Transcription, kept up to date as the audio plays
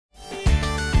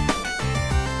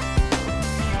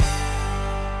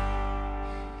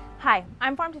Hi,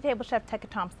 I'm farm-to-table chef Teca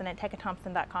Thompson at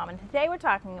tecathompson.com, and today we're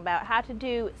talking about how to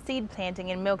do seed planting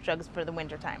in milk jugs for the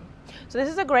winter time. So this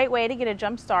is a great way to get a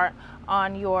jump start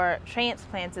on your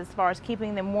transplants as far as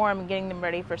keeping them warm and getting them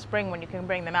ready for spring when you can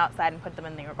bring them outside and put them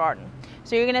in your garden.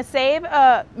 So you're going to save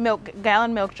a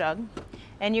gallon milk jug,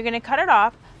 and you're going to cut it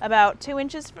off about 2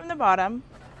 inches from the bottom,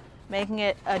 making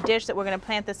it a dish that we're going to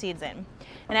plant the seeds in.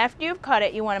 And after you've cut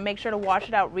it, you want to make sure to wash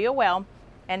it out real well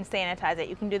and sanitize it.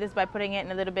 You can do this by putting it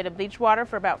in a little bit of bleach water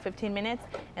for about 15 minutes,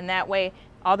 and that way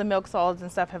all the milk solids and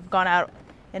stuff have gone out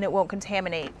and it won't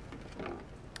contaminate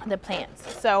the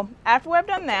plants. So after I've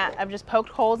done that, I've just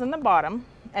poked holes in the bottom,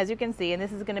 as you can see, and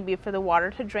this is going to be for the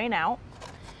water to drain out.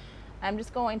 I'm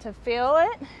just going to fill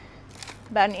it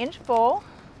about 1 inch full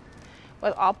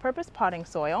with all-purpose potting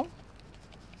soil,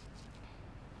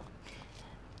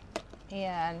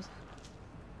 and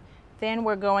then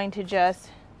we're going to just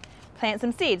plant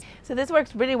some seeds. So this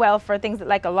works really well for things that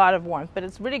like a lot of warmth, but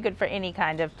it's really good for any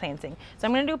kind of planting. So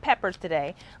I'm going to do peppers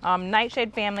today.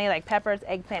 Nightshade family, like peppers,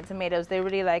 eggplant, tomatoes, they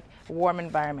really like a warm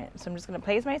environment. So I'm just going to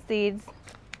place my seeds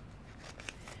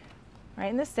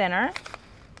right in the center.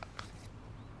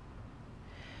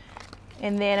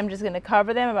 And then I'm just going to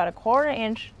cover them about 1/4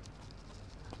 inch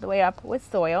the way up with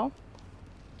soil.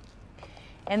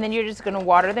 And then you're just going to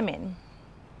water them in.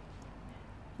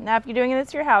 Now, if you're doing this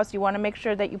at your house, you want to make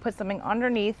sure that you put something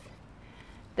underneath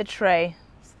the tray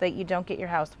so that you don't get your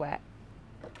house wet.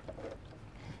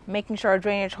 Making sure our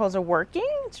drainage holes are working.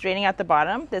 It's draining out the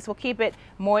bottom. This will keep it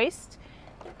moist,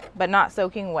 but not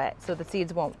soaking wet, so the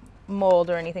seeds won't mold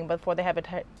or anything before they have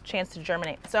a chance to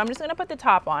germinate. So I'm just going to put the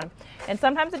top on, and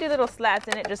sometimes I do little slats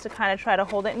in it just to kind of try to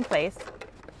hold it in place.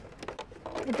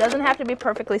 It doesn't have to be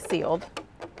perfectly sealed.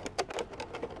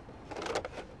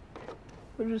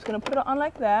 We're just going to put it on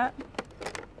like that.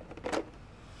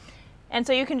 And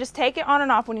so you can just take it on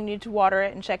and off when you need to water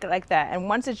it and check it like that. And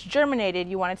once it's germinated,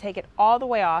 you want to take it all the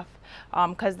way off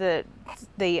because the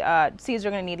seeds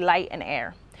are going to need light and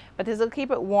air. But this will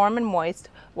keep it warm and moist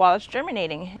while it's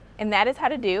germinating. And that is how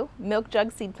to do milk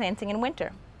jug seed planting in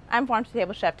winter. I'm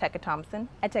farm-to-table chef Teca Thompson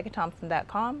at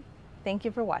tecathompson.com. Thank you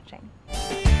for watching.